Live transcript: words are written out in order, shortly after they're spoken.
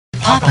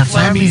Papa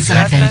Flammy's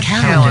Advent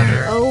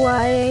Calendar.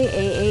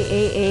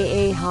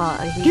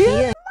 Good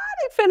morning,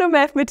 fellow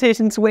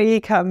mathematicians.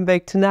 Welcome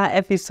back to another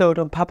episode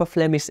on Papa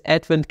Flammy's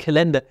Advent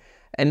Calendar.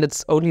 And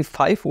it's only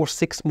 5 or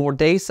 6 more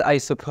days, I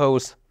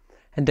suppose.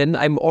 And then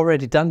I'm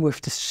already done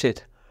with this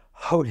shit.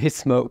 Holy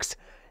smokes.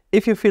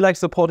 If you feel like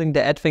supporting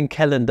the Advent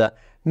Calendar,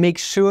 make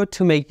sure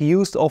to make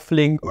use of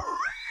link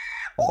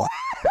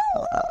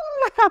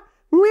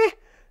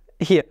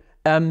here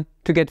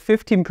to get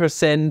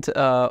 15%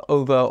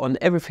 over on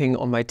everything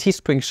on my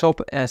Teespring shop,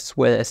 as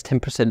well as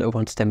 10% over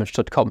on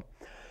stamage.com.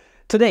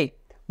 Today,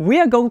 we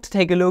are going to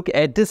take a look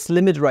at this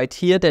limit right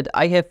here that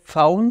I have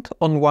found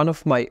on one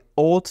of my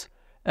old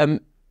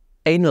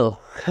anal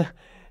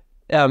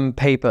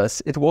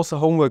papers. It was a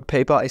homework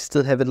paper. I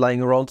still have it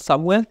lying around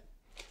somewhere.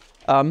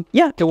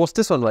 Yeah, there was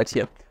this one right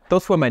here.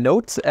 Those were my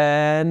notes,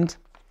 and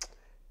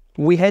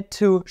we had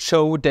to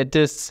show that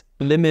this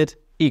limit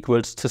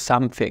equals to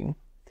something.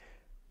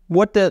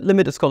 What the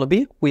limit is going to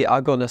be, we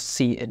are going to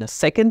see in a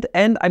second,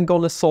 and I'm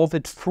going to solve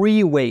it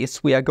 3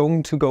 ways. We are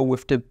going to go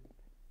with the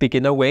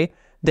beginner way,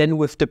 then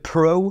with the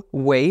pro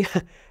way,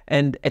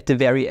 and at the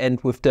very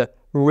end with the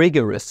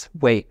rigorous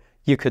way,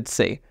 you could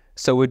say.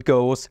 So it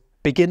goes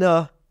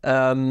beginner,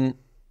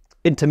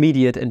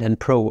 intermediate, and then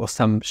pro, or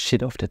some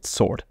shit of that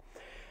sort.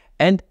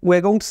 And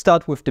we're going to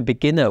start with the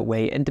beginner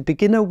way, and the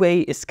beginner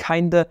way is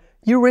kinda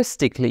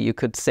heuristically, you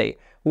could say.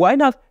 Why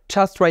not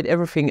just write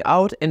everything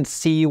out and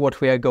see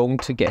what we are going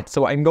to get?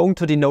 So I'm going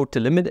to denote the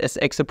limit as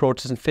x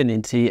approaches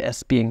infinity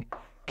as being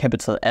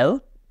capital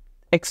L.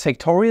 X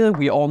factorial,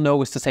 we all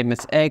know, is the same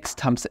as x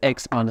times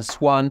x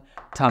minus 1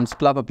 times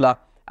blah blah blah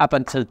up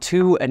until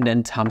 2 and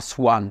then times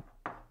 1.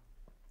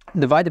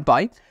 Divided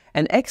by,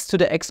 and x to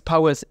the x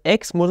power is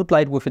x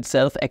multiplied with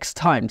itself x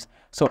times.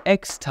 So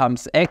x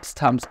times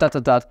dot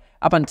dot dot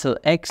up until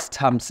x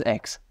times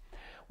x.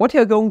 What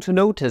you're going to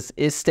notice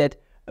is that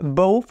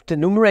both the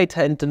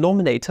numerator and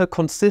denominator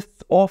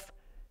consist of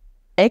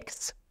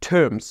x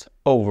terms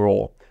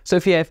overall. So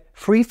if you have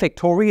 3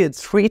 factorial,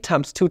 it's 3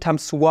 times 2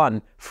 times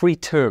 1, 3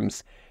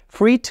 terms.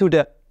 3 to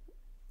the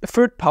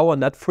 3rd power,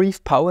 not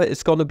 3th power,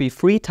 is going to be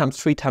 3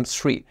 times 3 times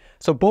 3.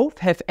 So both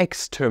have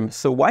x terms,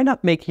 so why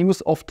not make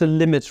use of the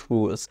limit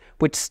rules,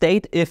 which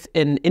state if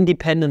an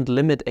independent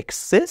limit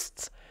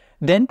exists,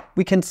 then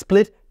we can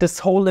split this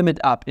whole limit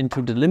up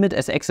into the limit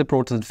as x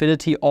approaches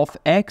infinity of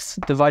x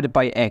divided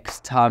by x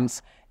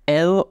times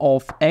L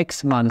of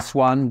x minus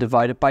 1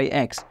 divided by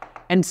x,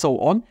 and so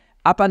on,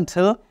 up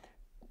until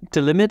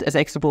the limit as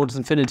x approaches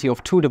infinity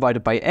of 2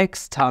 divided by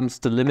x times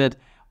the limit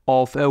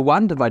of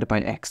 1 divided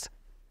by x.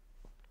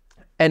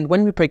 And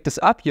when we break this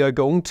up, you're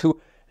going to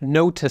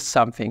notice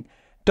something.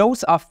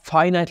 Those are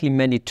finitely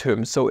many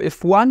terms, so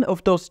if one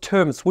of those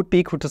terms would be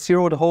equal to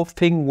 0, the whole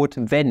thing would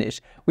vanish.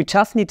 We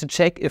just need to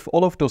check if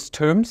all of those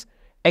terms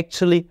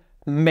actually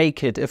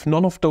make it, if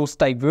none of those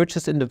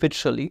diverges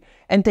individually,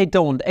 and they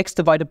don't. X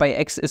divided by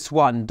x is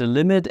 1. The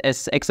limit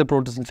as x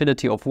approaches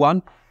infinity of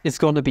 1 is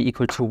going to be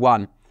equal to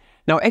 1.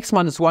 Now x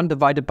minus 1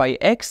 divided by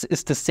x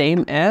is the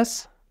same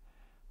as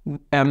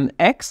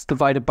x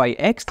divided by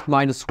x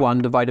minus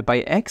 1 divided by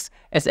x.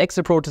 As x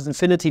approaches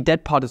infinity,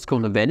 that part is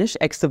going to vanish.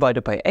 X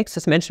divided by x,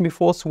 as mentioned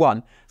before, is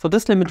 1. So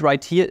this limit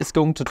right here is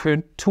going to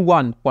turn to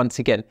 1 once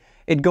again.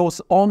 It goes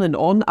on and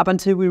on up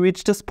until we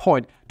reach this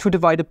point. 2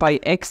 divided by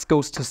x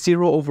goes to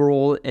 0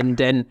 overall, and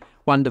then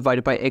 1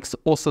 divided by x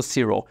also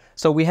 0.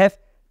 So we have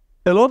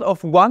a lot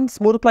of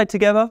 1s multiplied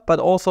together, but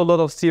also a lot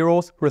of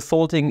 0s,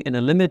 resulting in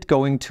a limit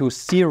going to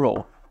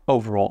 0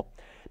 overall.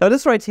 Now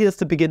this right here is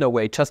the beginner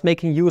way, just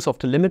making use of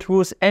the limit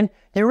rules, and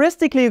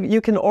heuristically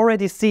you can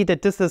already see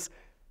that this is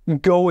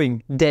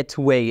going that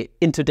way,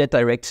 into that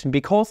direction,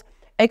 because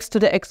x to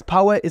the x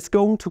power is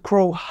going to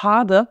grow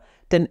harder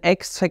than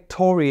x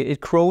factorial. It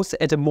grows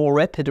at a more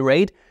rapid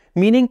rate,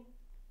 meaning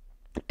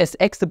as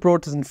x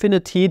approaches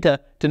infinity,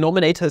 the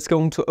denominator is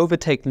going to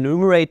overtake the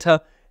numerator,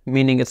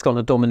 meaning it's going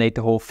to dominate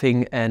the whole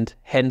thing, and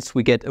hence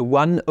we get a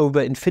 1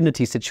 over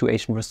infinity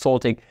situation,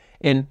 resulting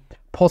in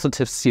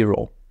positive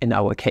 0 in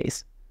our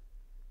case.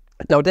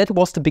 Now that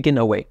was the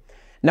beginner way.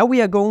 Now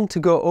we are going to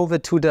go over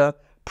to the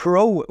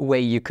pro way,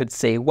 you could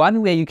say,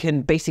 one where you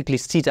can basically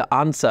see the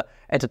answer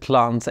at a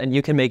glance and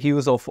you can make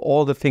use of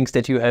all the things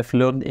that you have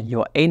learned in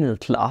your anal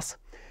class.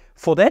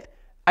 For that,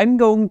 I'm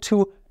going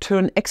to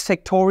turn x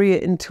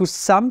factorial into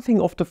something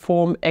of the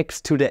form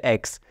x to the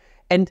x.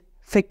 And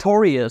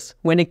factorials,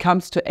 when it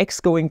comes to x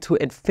going to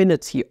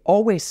infinity,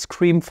 always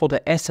scream for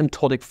the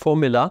asymptotic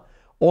formula,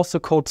 also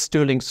called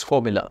Stirling's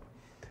formula.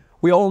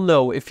 We all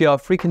know, if you're a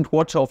frequent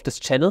watcher of this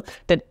channel,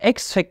 that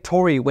x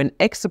factorial, when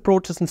x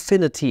approaches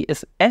infinity,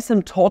 is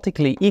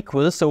asymptotically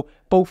equal, so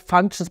both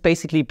functions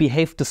basically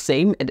behave the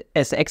same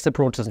as x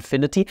approaches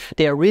infinity.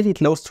 They are really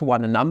close to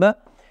one another,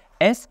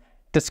 as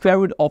the square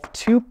root of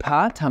 2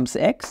 pi times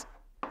x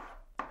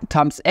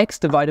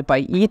divided by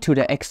e to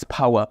the x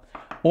power.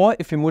 Or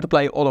if you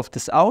multiply all of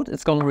this out,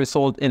 it's going to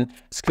result in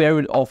square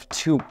root of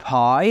 2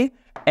 pi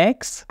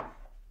x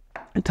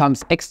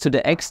times x to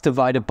the x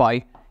divided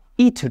by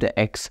e to the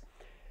x.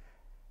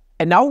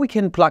 And now we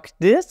can plug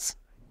this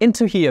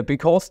into here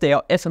because they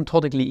are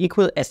asymptotically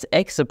equal as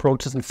x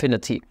approaches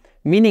infinity.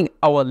 Meaning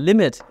our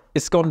limit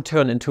is going to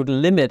turn into the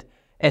limit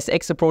as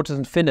x approaches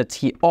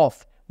infinity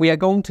of, we are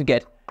going to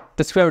get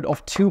the square root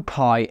of 2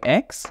 pi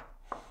x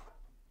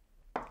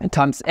and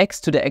times x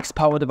to the x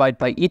power divided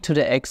by e to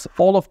the x,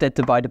 all of that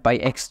divided by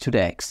x to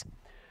the x.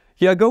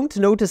 You are going to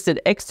notice that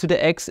x to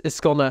the x is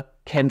gonna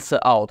cancel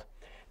out.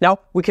 Now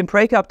we can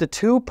break up the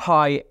 2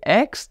 pi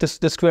x,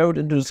 the square root,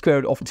 into the square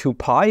root of 2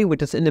 pi,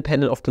 which is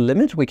independent of the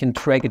limit. We can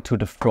drag it to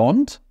the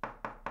front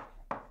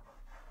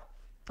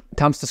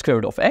times the square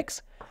root of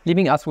x,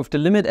 leaving us with the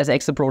limit as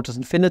x approaches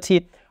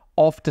infinity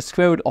of the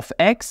square root of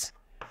x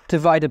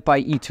divided by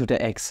e to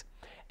the x.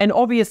 And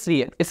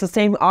obviously, it's the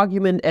same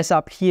argument as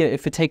up here.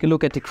 If we take a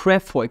look at the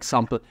graph, for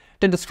example,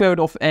 then the square root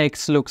of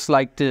x looks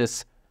like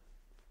this.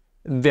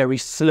 Very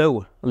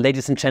slow,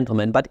 ladies and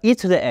gentlemen. But e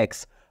to the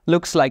x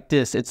looks like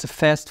this. It's a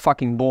fast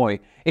fucking boy.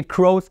 It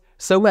grows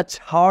so much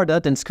harder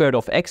than square root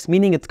of x,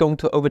 meaning it's going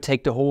to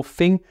overtake the whole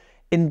thing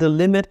in the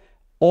limit,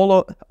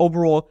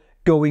 overall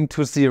going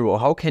to 0.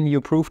 How can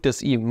you prove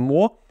this even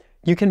more?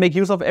 You can make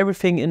use of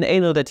everything in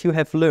anal that you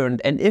have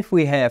learned. And if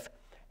we have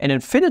an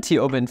infinity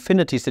over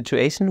infinity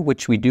situation,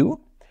 which we do,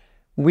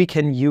 we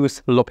can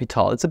use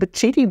L'Hopital. It's a bit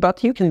cheaty,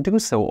 but you can do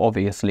so,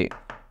 obviously.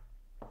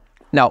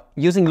 Now,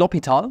 using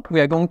L'Hopital, we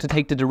are going to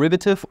take the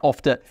derivative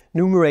of the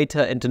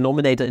numerator and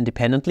denominator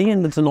independently.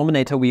 In the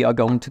denominator, we are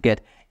going to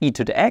get e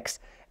to the x.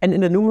 And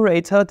in the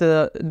numerator,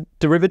 the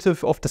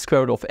derivative of the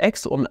square root of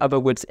x, or in other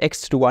words,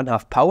 x to the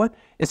 1/2 power,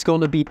 is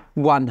going to be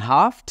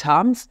 1/2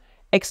 times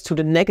x to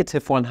the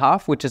negative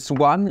 1/2, which is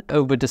 1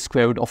 over the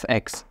square root of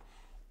x.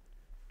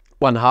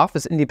 1/2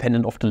 is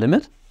independent of the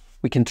limit.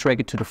 We can drag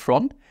it to the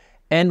front.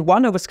 And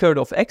 1 over square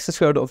root of x, the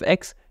square root of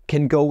x,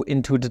 can go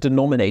into the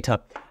denominator,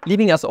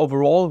 leaving us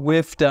overall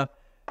with the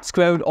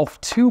square root of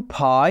 2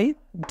 pi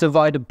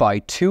divided by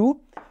 2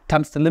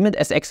 times the limit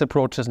as x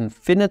approaches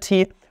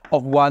infinity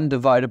of 1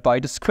 divided by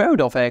the square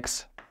root of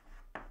x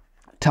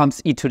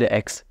times e to the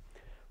x.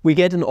 We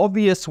get an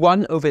obvious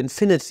 1 over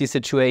infinity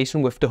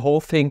situation with the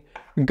whole thing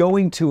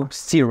going to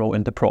 0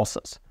 in the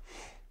process.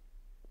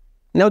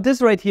 Now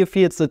this right here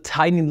feels a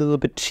tiny little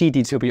bit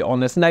cheaty, to be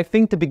honest, and I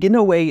think the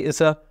beginner way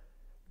is a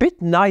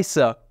bit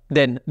nicer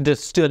than the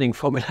Stirling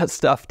formula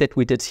stuff that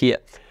we did here.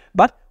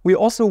 But we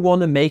also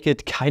want to make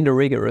it kind of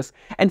rigorous.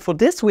 And for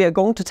this, we are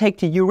going to take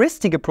the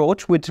heuristic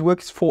approach, which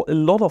works for a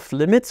lot of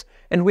limits,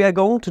 and we are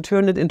going to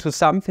turn it into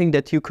something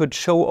that you could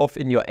show off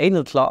in your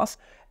anal class,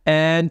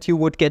 and you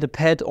would get a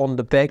pat on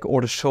the back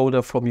or the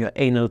shoulder from your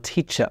anal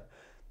teacher.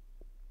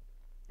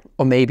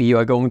 Or maybe you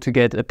are going to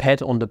get a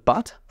pat on the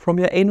butt from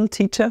your anal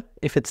teacher,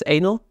 if it's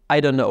anal.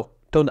 I don't know.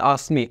 Don't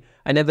ask me.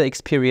 I never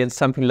experienced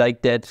something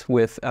like that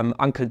with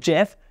Uncle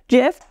Jeff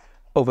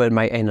over in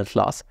my anal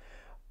class.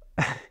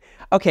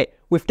 Okay,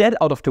 with that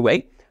out of the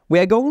way, we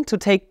are going to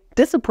take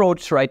this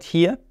approach right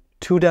here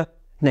to the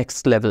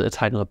next level a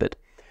tiny little bit.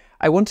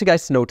 I want you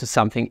guys to notice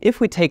something.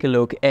 If we take a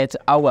look at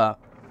our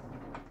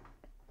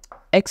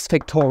x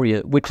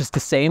factorial, which is the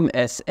same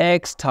as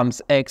x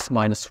times x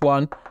minus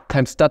 1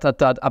 times ...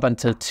 up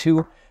until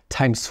 2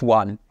 times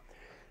 1.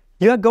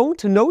 You are going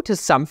to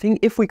notice something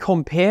if we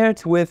compare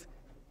it with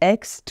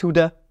x to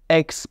the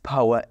x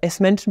power. As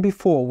mentioned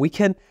before, we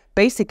can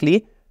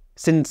basically,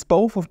 since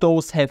both of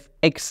those have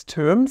x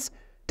terms,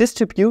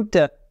 distribute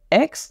the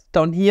x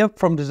down here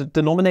from the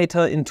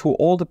denominator into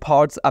all the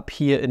parts up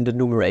here in the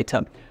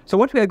numerator. So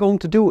what we are going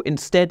to do,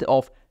 instead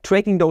of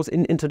dragging those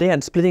into there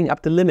and splitting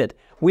up the limit,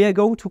 we are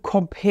going to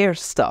compare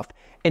stuff.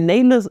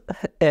 Analysis,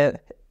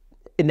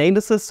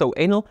 so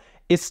anal,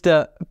 is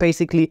the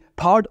basically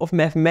part of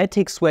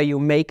mathematics where you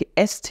make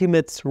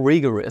estimates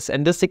rigorous.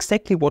 And that's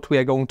exactly what we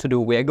are going to do.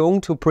 We are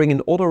going to bring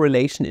an order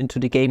relation into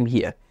the game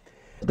here.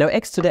 Now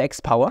x to the x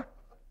power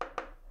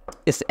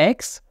is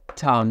x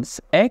times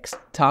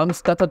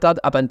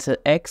up until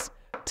x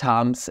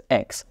times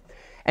x.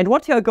 And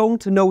what you are going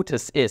to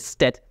notice is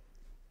that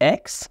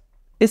x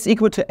is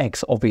equal to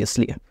x,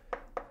 obviously.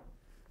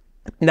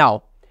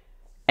 Now,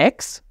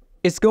 x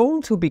is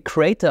going to be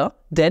greater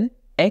than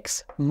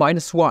x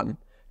minus 1.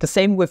 The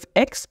same with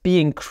x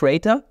being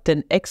greater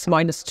than x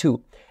minus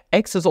 2.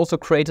 X is also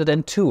greater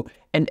than 2.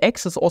 And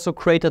x is also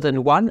greater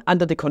than 1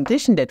 under the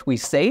condition that we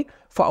say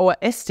for our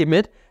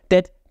estimate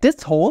that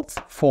this holds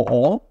for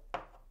all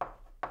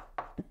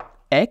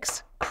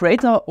x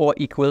greater or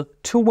equal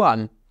to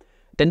 1.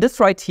 Then this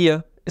right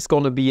here is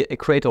going to be a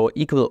greater or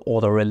equal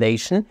order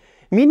relation,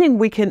 meaning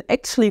we can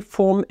actually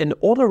form an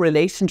order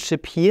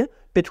relationship here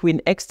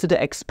between x to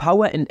the x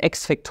power and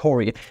x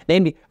factorial.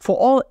 Namely, for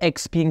all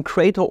x being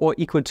greater or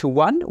equal to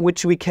 1,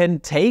 which we can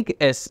take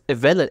as a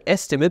valid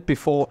estimate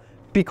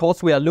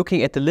because we are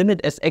looking at the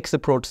limit as x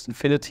approaches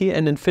infinity,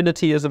 and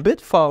infinity is a bit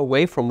far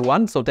away from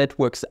 1, so that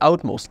works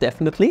out most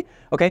definitely.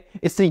 Okay,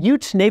 it's a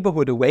huge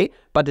neighborhood away,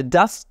 but it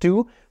does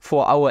do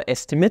for our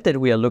estimate that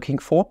we are looking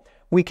for.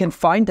 We can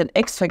find that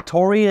x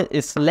factorial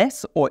is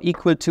less or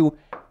equal to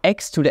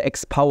x to the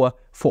x power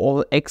for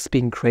all x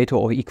being greater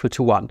or equal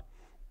to 1.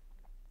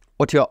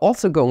 What you are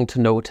also going to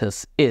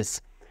notice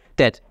is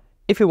that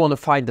if you want to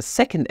find the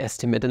second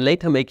estimate and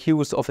later make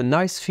use of a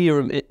nice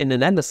theorem in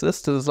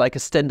analysis, this is like a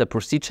standard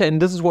procedure,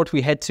 and this is what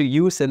we had to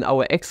use in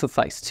our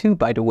exercise too,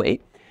 by the way.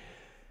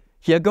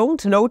 You're going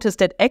to notice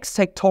that x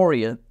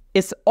factorial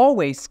is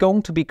always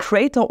going to be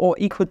greater or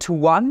equal to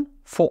 1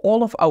 for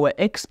all of our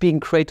x being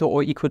greater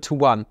or equal to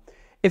 1.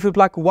 If we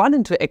plug 1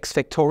 into x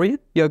factorial,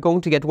 you're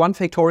going to get 1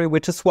 factorial,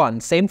 which is 1.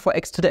 Same for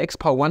x to the x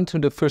power 1 to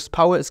the first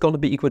power is going to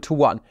be equal to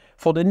 1.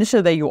 For the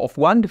initial value of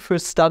 1, the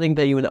first starting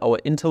value in our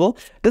interval,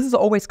 this is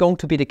always going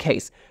to be the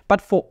case.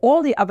 But for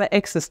all the other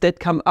x's that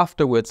come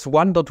afterwards,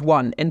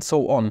 1.1 and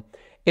so on,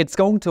 it's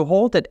going to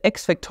hold that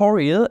x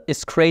factorial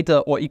is greater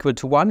or equal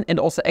to 1, and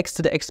also x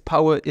to the x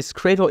power is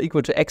greater or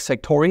equal to x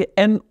factorial,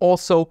 and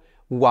also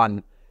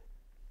 1.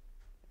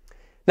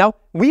 Now,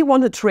 we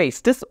want to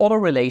trace this order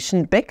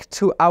relation back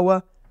to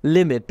our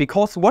limit,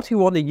 because what we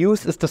want to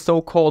use is the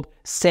so-called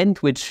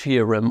sandwich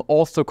theorem,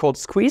 also called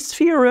squeeze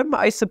theorem,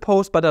 I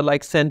suppose, but I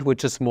like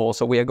sandwiches more,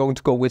 so we are going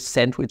to go with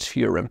sandwich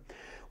theorem.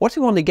 What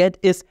we want to get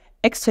is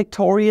x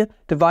factorial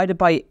divided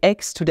by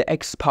x to the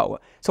x power.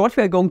 So what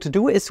we are going to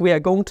do is we are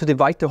going to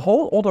divide the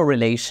whole order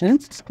relation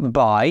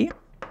by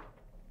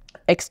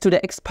x to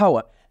the x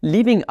power,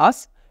 leaving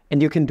us,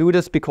 and you can do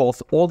this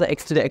because all the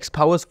x to the x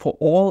powers for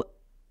all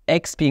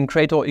x being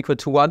greater or equal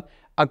to 1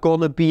 are going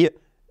to be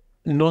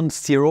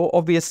non-zero,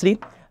 obviously,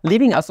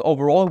 leaving us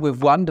overall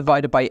with 1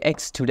 divided by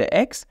x to the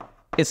x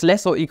is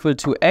less or equal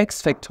to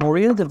x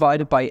factorial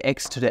divided by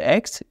x to the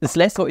x is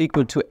less or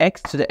equal to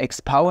x to the x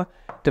power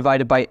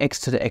divided by x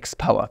to the x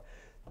power.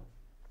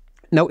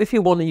 Now, if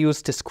you want to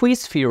use the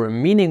squeeze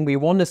theorem, meaning we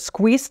want to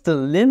squeeze the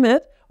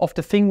limit of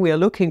the thing we are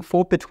looking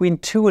for between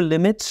two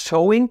limits,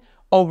 showing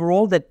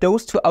overall that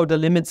those two outer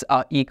limits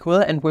are equal,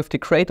 and with the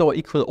greater or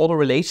equal order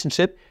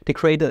relationship, the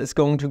greater is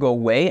going to go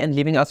away and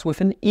leaving us with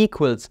an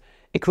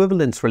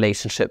equivalence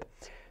relationship.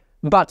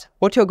 But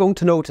what you're going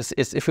to notice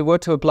is if we were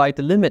to apply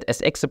the limit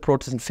as x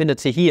approaches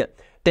infinity here,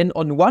 then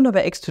on 1 over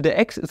x to the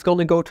x it's going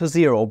to go to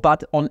 0,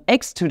 but on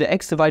x to the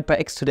x divided by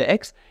x to the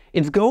x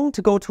it's going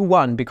to go to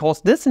 1,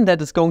 because this and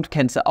that is going to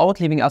cancel out,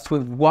 leaving us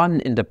with 1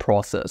 in the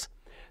process.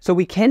 So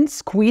we can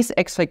squeeze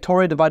x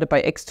factorial divided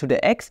by x to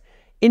the x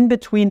in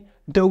between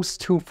those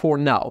two for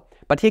now.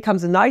 But here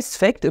comes a nice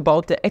fact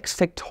about the x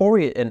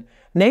factorial in,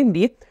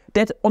 namely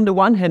that on the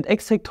one hand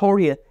x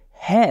factorial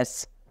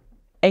has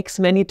x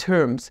many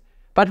terms,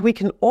 but we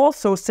can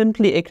also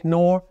simply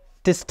ignore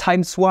this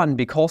times 1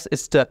 because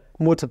it's the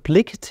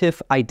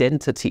multiplicative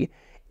identity.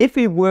 If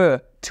we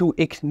were to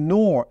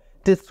ignore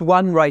this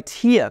 1 right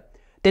here,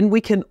 then we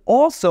can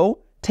also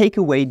take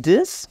away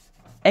this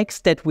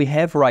x that we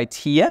have right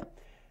here,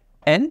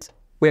 and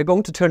we are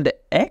going to turn the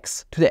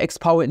x to the x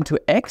power into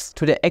x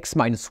to the x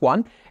minus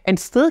 1 and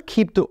still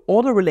keep the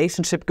order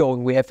relationship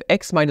going. We have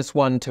x minus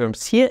 1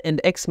 terms here and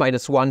x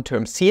minus 1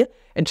 terms here,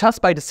 and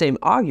just by the same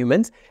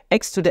arguments,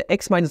 x to the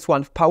x minus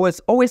 1 power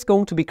is always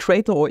going to be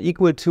greater or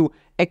equal to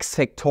x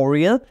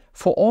factorial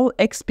for all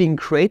x being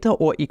greater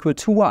or equal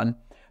to 1.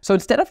 So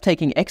instead of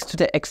taking x to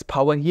the x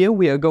power here,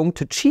 we are going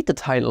to cheat the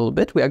tile a little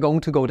bit. We are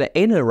going to go the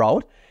anal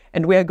route,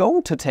 and we are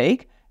going to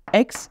take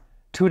x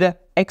to the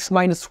x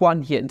minus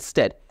 1 here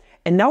instead.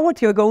 And now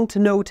what you're going to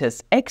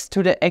notice, x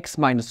to the x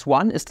minus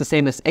 1 is the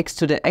same as x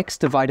to the x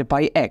divided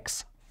by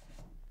x.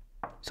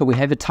 So we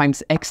have it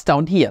times x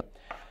down here.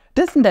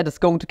 This and that is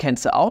going to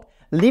cancel out,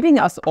 leaving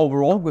us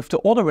overall with the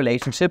order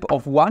relationship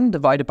of 1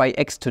 divided by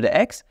x to the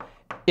x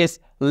is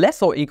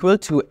less or equal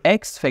to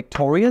x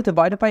factorial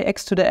divided by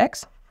x to the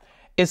x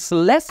is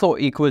less or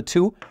equal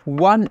to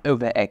 1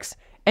 over x.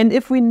 And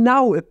if we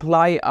now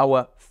apply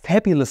our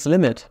fabulous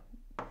limit,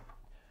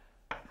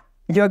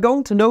 you're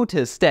going to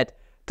notice that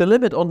the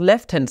limit on the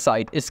left-hand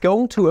side is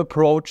going to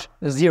approach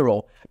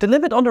 0. The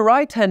limit on the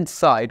right-hand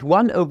side,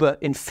 1 over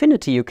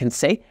infinity, you can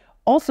say,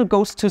 also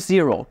goes to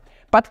 0.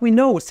 But we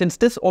know, since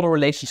this order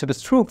relationship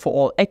is true for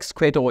all x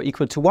greater or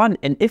equal to 1,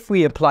 and if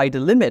we apply the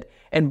limit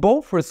and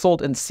both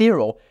result in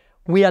 0,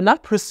 we are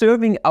not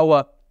preserving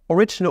our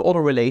original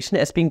order relation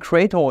as being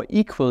greater or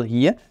equal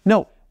here.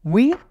 No,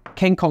 we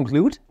can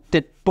conclude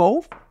that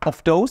both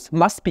of those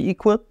must be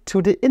equal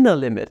to the inner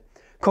limit,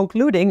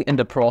 concluding in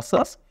the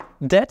process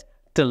that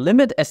the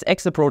limit as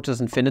x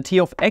approaches infinity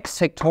of x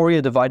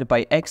factorial divided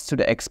by x to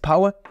the x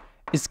power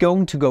is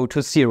going to go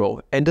to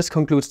 0. And this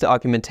concludes the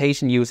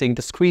argumentation using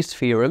the squeeze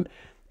theorem.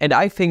 And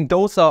I think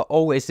those are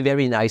always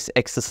very nice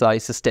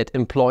exercises that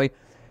employ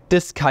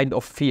this kind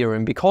of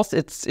theorem, because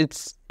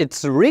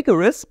it's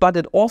rigorous, but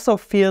it also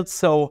feels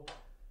so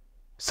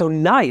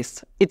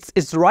nice.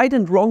 It's right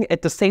and wrong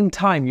at the same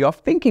time. You're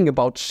thinking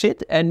about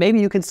shit and maybe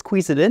you can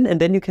squeeze it in and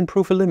then you can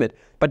prove a limit.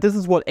 But this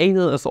is what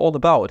anal is all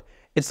about.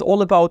 It's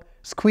all about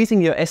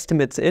squeezing your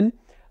estimates in,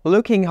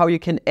 looking how you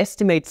can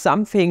estimate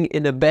something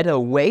in a better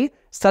way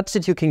such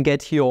that you can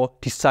get your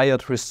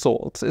desired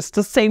results. It's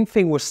the same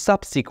thing with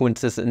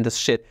subsequences in this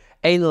shit.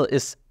 Anal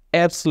is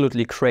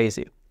absolutely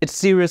crazy. It's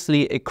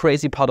seriously a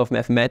crazy part of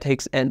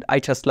mathematics, and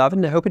I just love it,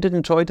 and I hope you did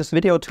enjoy this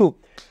video too.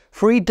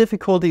 3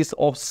 difficulties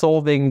of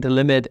solving the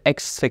limit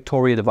x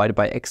factorial divided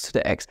by x to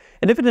the x.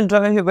 And if you did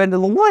enjoy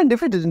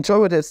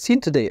what I've seen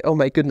today, oh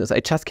my goodness, I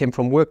just came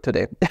from work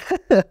today.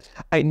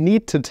 I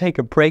need to take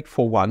a break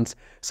for once,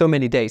 so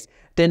many days.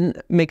 Then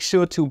make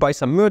sure to buy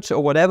some merch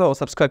or whatever, or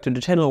subscribe to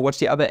the channel, or watch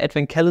the other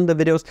advent calendar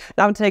videos.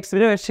 Now, until next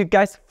video,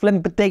 guys,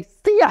 Flammable day.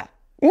 See ya!